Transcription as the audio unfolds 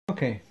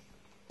Okay,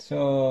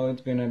 so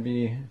it's gonna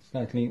be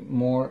slightly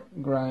more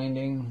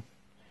grinding.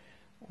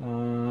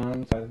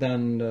 So I've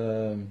done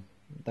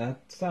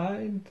that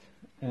side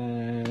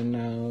and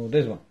now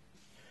this one.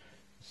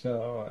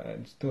 So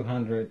it's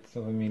 200ths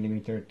of a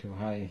millimeter too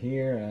high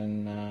here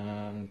and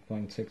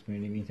 0.6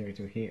 millimeter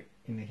to here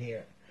in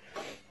here.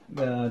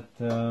 But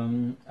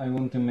I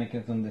want to make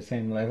it on the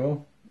same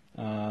level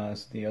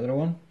as the other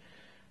one.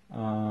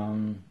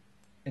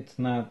 It's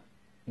not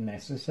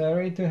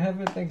necessary to have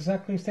it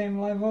exactly same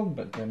level,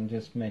 but I'm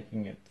just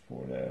making it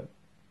for the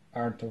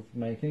art of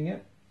making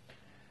it.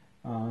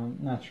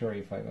 Not sure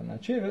if I'm gonna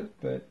achieve it,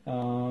 but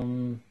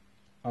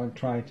I'll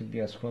try to be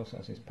as close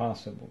as is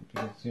possible,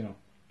 because you know,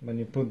 when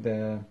you put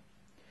the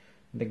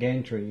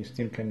gantry, you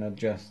still can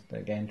adjust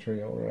the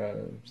gantry or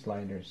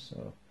sliders.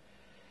 So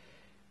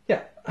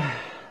yeah,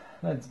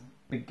 let's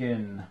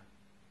begin.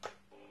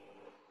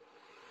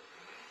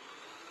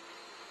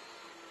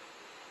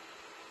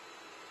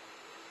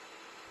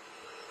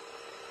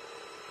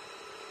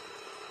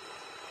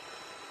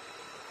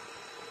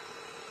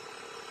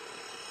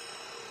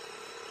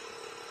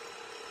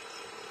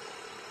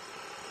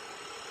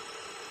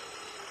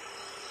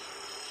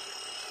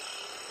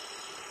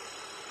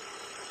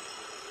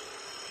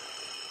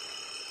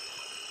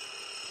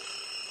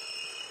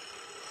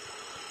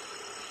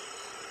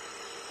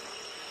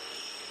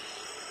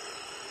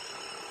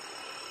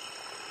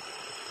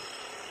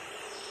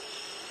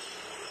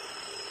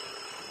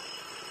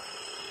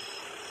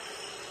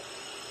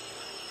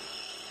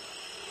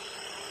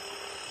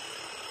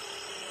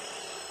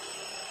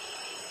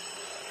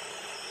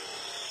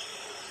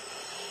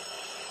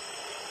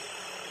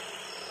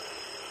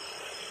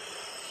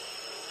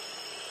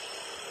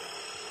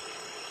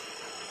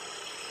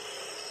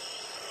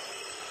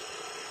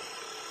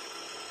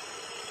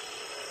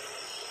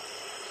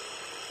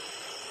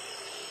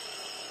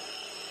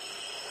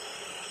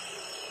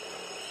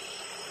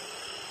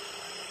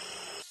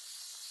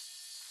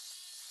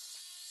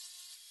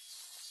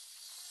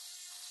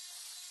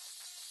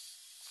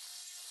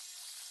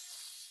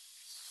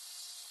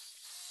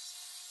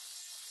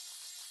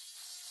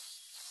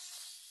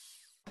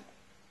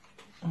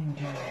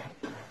 Okay,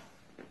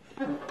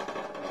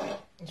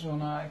 so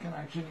now I can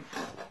actually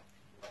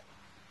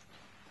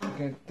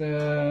get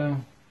the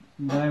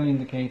dial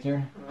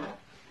indicator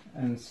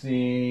and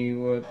see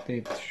what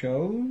it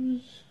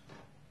shows.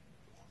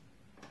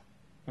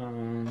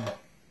 Oh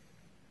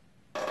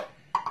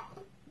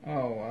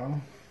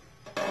well,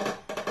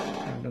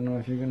 I don't know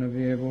if you're gonna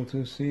be able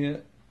to see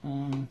it.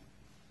 I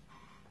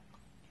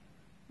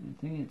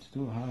think it's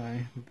too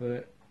high,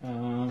 but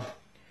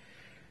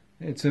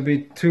it's a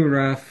bit too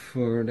rough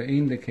for the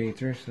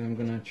indicator, so I'm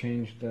gonna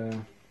change the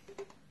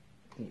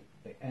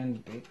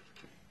end bit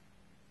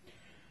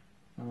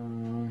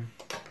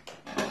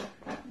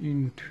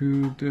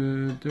into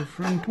the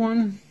different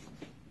one.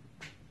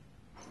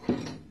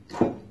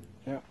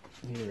 Yeah,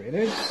 here it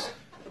is.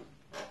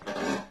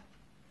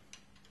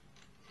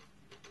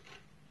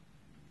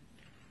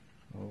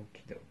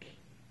 Okie dokie.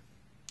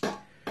 So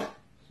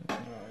now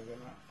I'm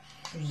gonna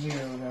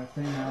zero that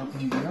thing out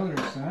on the other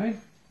side.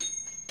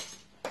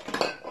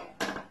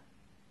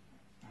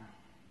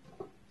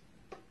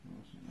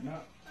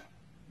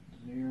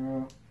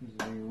 Zero,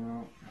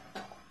 zero.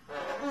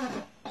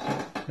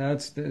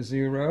 That's the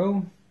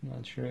zero.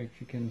 Not sure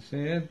if you can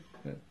see it,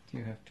 but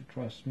you have to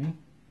trust me.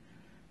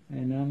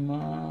 And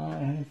I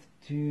have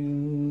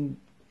to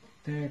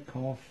take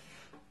off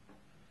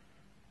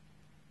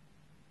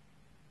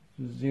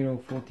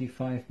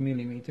 0.45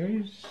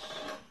 millimeters,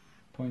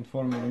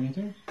 0.4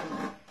 millimeters.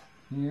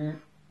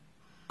 Here,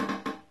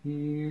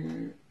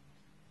 here,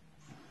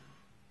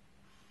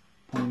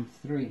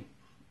 0.3.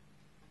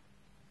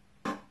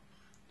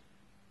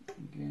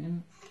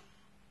 Again,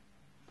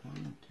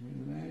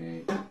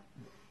 0.28,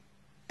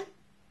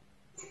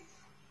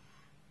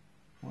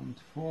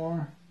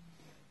 0.4,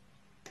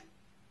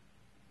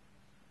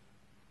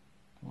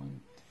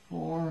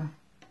 0.4,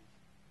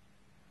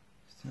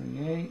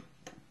 38,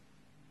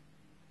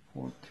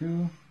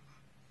 42,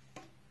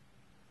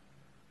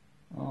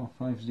 oh,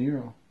 50.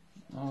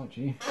 Oh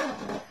gee.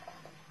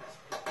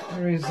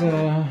 There is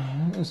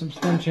a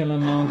substantial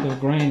amount of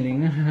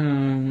grinding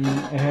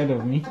ahead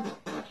of me.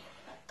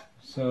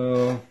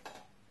 So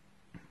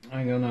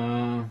I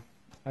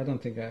don't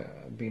think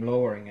I'll be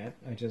lowering it.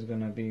 I'm just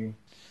gonna be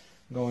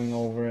going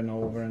over and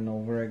over and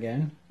over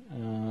again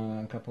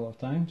a couple of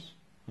times.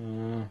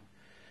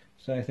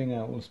 So I think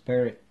I will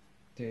spare it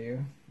to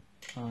you,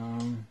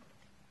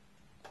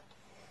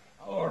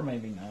 or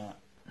maybe not.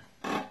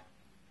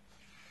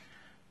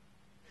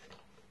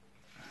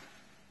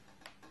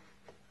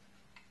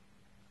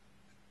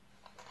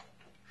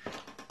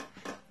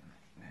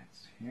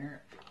 That's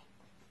here.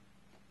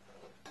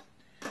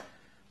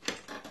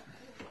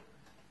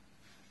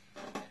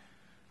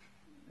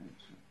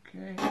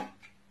 Okay.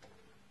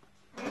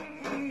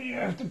 You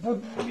have to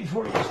put,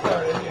 before you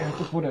start it, you have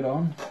to put it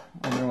on,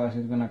 otherwise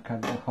it's gonna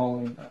cut the hole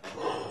in the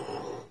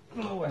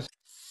lowest.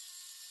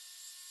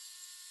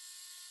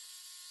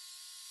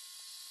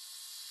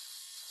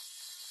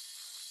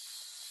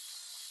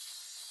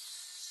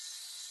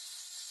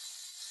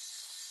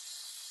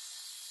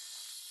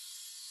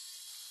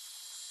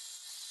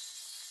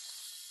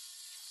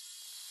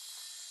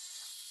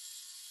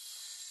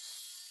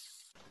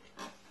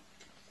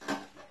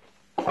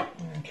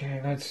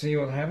 Okay, let's see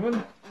what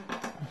happened.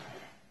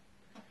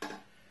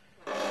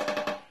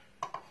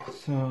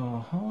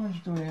 So, how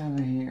much do we have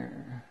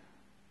here?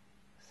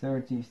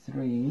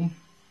 33,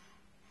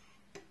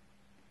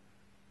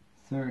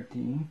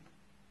 30,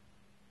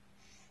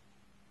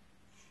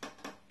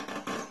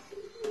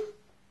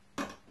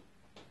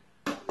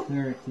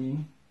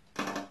 30,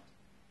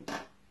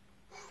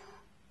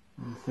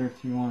 and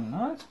 31.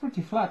 Oh, it's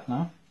pretty flat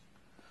now.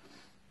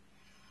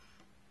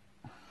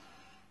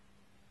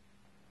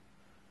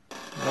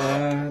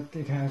 But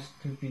it has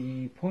to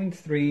be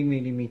 0.3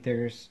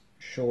 millimeters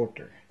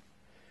shorter.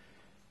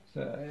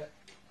 So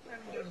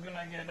I'm just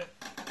gonna get it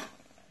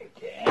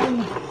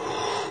again.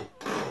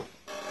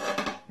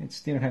 It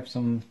still have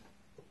some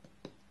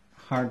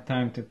hard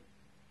time to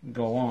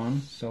go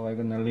on, so I'm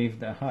gonna leave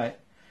the height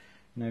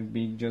and I'll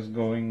be just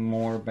going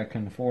more back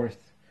and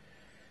forth.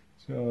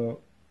 So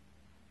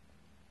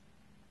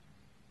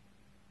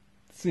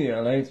see you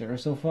later.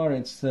 So far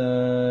it's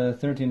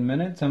 13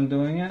 minutes I'm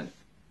doing it.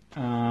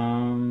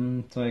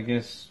 So I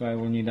guess I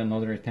will need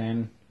another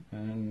 10,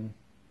 and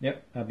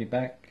yep, I'll be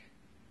back.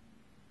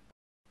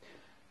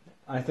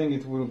 I think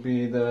it will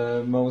be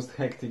the most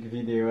hectic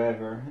video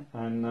ever,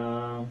 and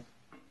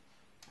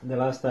the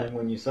last time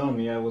when you saw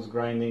me I was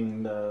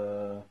grinding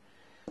the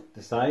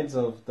sides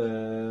of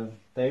the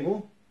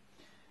table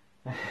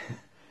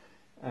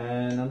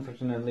and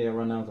unfortunately I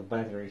ran out of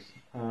batteries,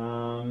 so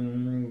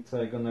I'm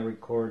gonna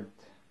record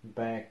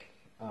back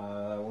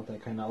what I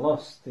kind of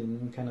lost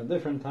in kind of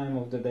different time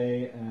of the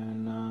day,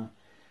 and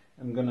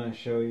I'm gonna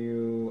show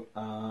you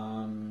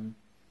how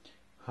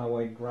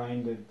I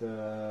grinded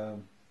the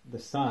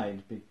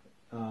side,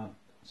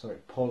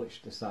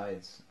 polished the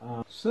sides.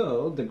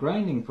 So the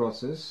grinding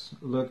process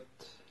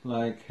looked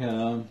like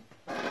I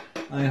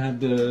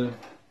had those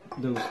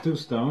two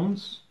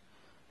stones.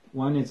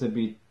 One is a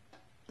bit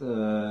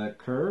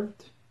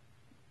curved,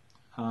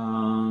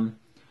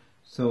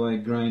 so I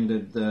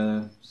grinded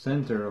the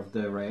center of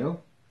the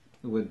rail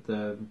with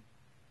the,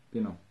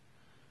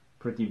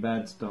 pretty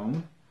bad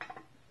stone,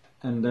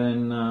 and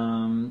then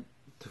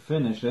to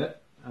finish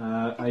it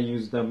I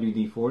used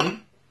WD-40.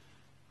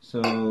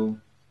 So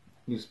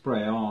you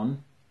spray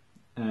on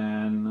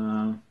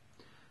and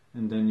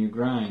then you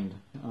grind.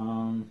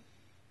 I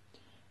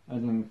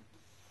think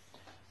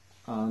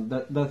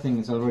that thing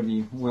is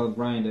already well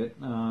grinded,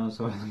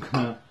 so I'm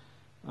gonna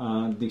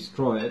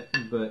destroy it.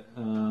 But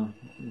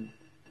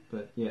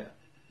yeah,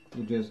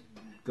 you just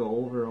go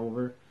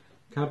over.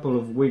 Couple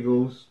of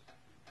wiggles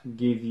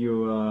give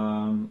you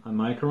a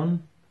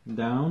micron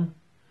down,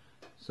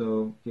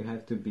 so you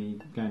have to be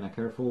kind of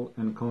careful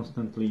and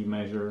constantly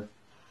measure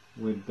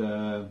with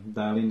the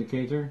dial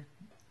indicator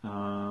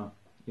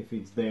if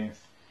it's there.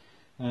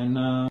 And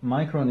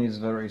micron is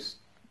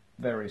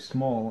very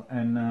small,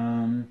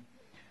 and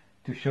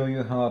to show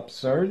you how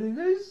absurd it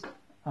is,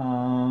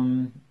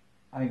 I'm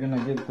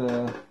gonna get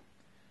the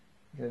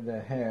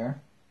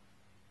hair.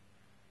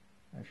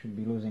 I should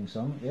be losing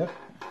some. Yep,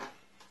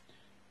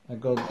 I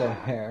got the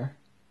hair.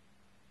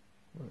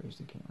 Where is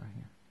the camera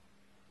here?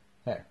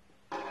 Hair.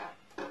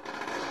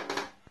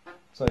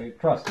 So you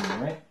trust me,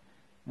 right?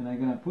 And I'm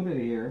gonna put it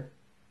here.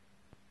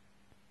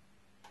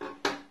 I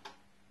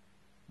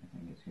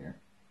think it's here.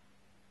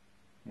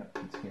 Yep,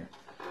 it's here.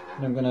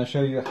 And I'm gonna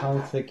show you how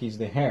thick is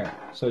the hair,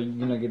 so you're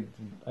gonna get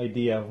the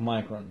idea of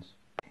microns.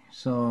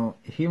 So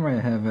here I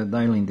have a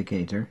dial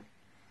indicator,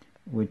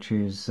 which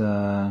is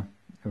a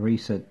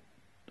reset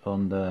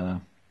on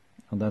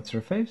that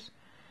surface,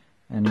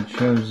 and it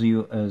shows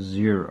you a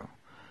 0.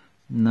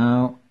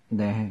 Now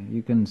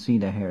you can see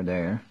the hair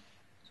there,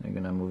 so I'm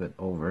gonna move it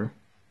over.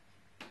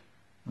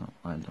 No,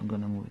 I'm not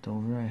gonna move it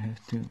over. I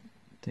have to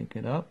take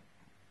it up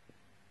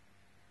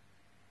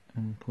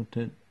and put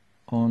it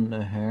on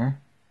the hair.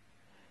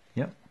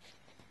 Yep.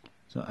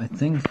 So I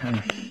think I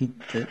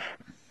hit it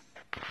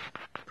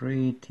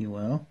pretty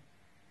well.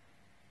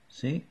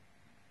 See?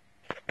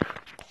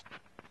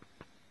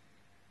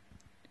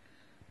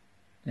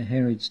 The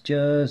hair is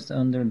just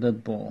under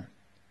that ball.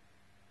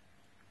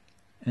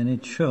 And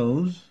it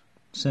shows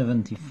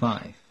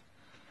 75.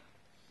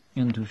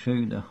 And to show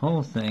you the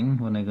whole thing,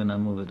 when I'm gonna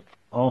move it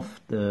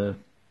off the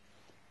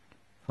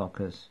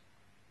focus,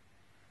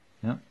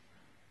 yeah,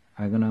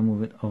 I'm gonna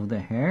move it off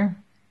the hair.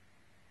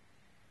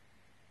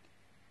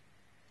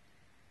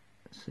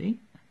 See?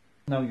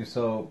 Now you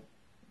saw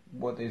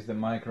what is the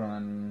micron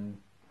and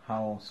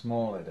how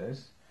small it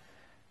is,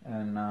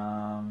 and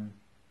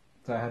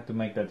so I had to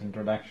make that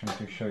introduction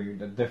to show you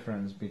the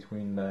difference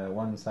between the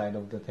one side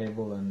of the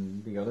table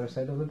and the other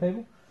side of the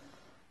table.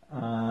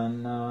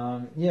 And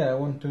yeah, I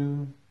want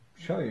to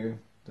show you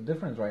the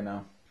difference right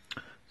now.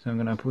 So I'm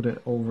gonna put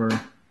it over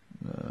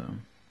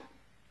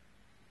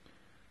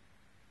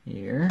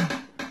here,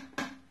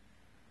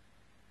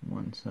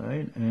 one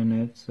side, and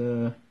it's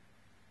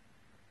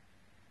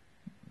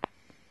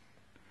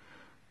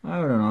I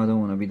don't know, I don't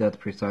want to be that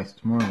precise,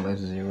 it's more or less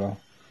 0.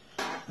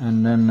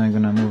 And then I'm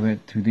gonna move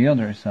it to the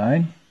other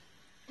side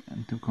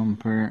and to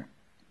compare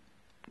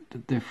the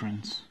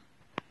difference.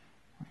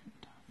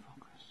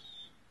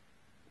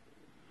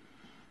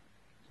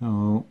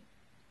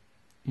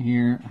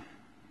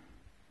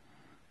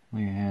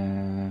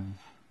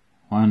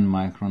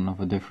 micron of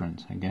a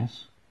difference, I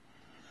guess.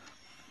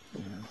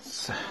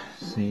 Let's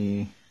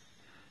see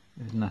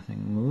if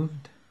nothing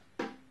moved.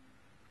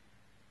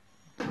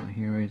 So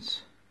here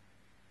it's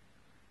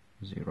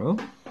 0,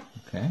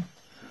 okay.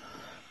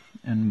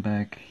 And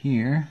back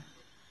here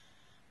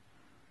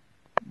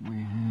we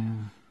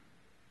have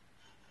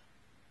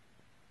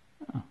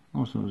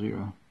also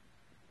 0.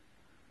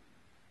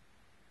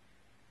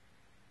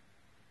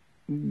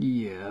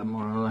 Yeah,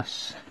 more or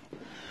less.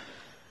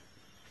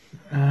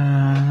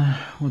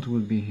 What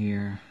would be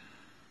here?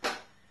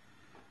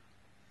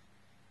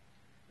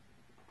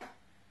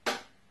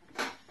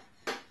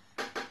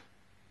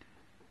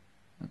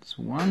 That's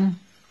 1.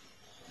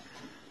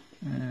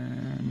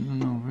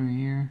 And over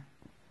here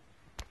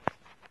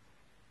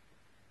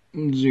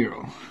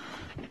 0.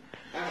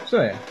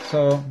 So yeah,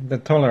 so the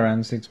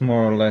tolerance, it's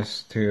more or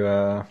less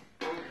to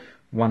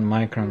 1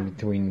 micron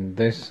between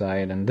this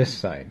side and this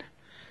side.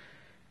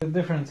 The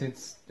difference,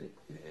 it's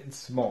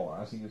small,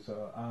 as you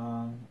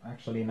saw,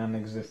 actually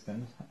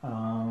non-existent.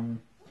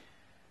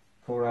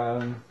 For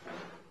a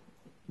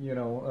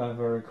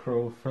very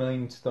cruel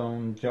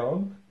flintstone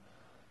job.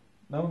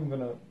 Now I'm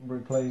gonna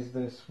replace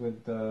this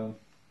with I'm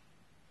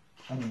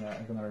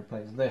gonna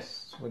replace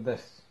this with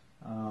this.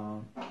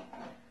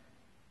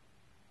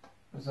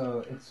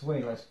 So it's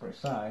way less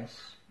precise,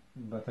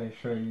 but I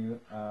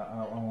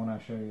want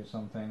to show you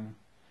something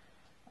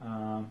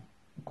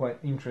quite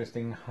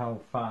interesting, how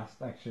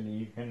fast actually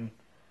you can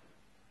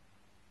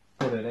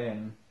put it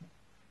in.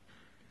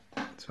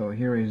 So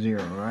here is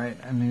 0, right?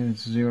 And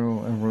it's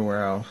 0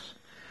 everywhere else.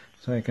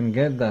 So I can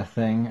get that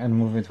thing and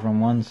move it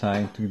from one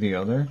side to the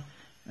other,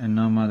 and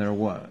no matter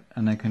what.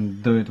 And I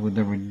can do it with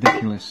a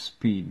ridiculous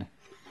speed.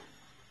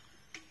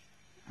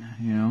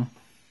 You know?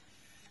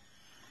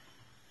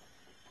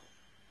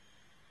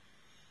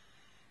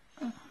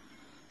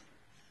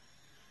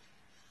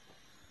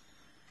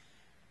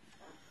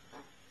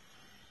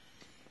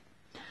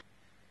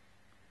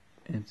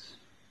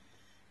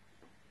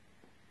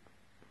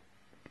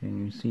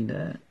 Can you see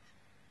that?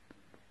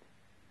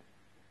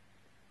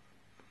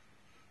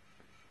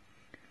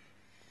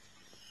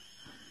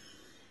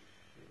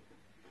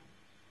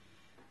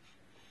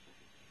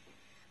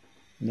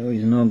 There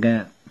is no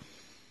gap.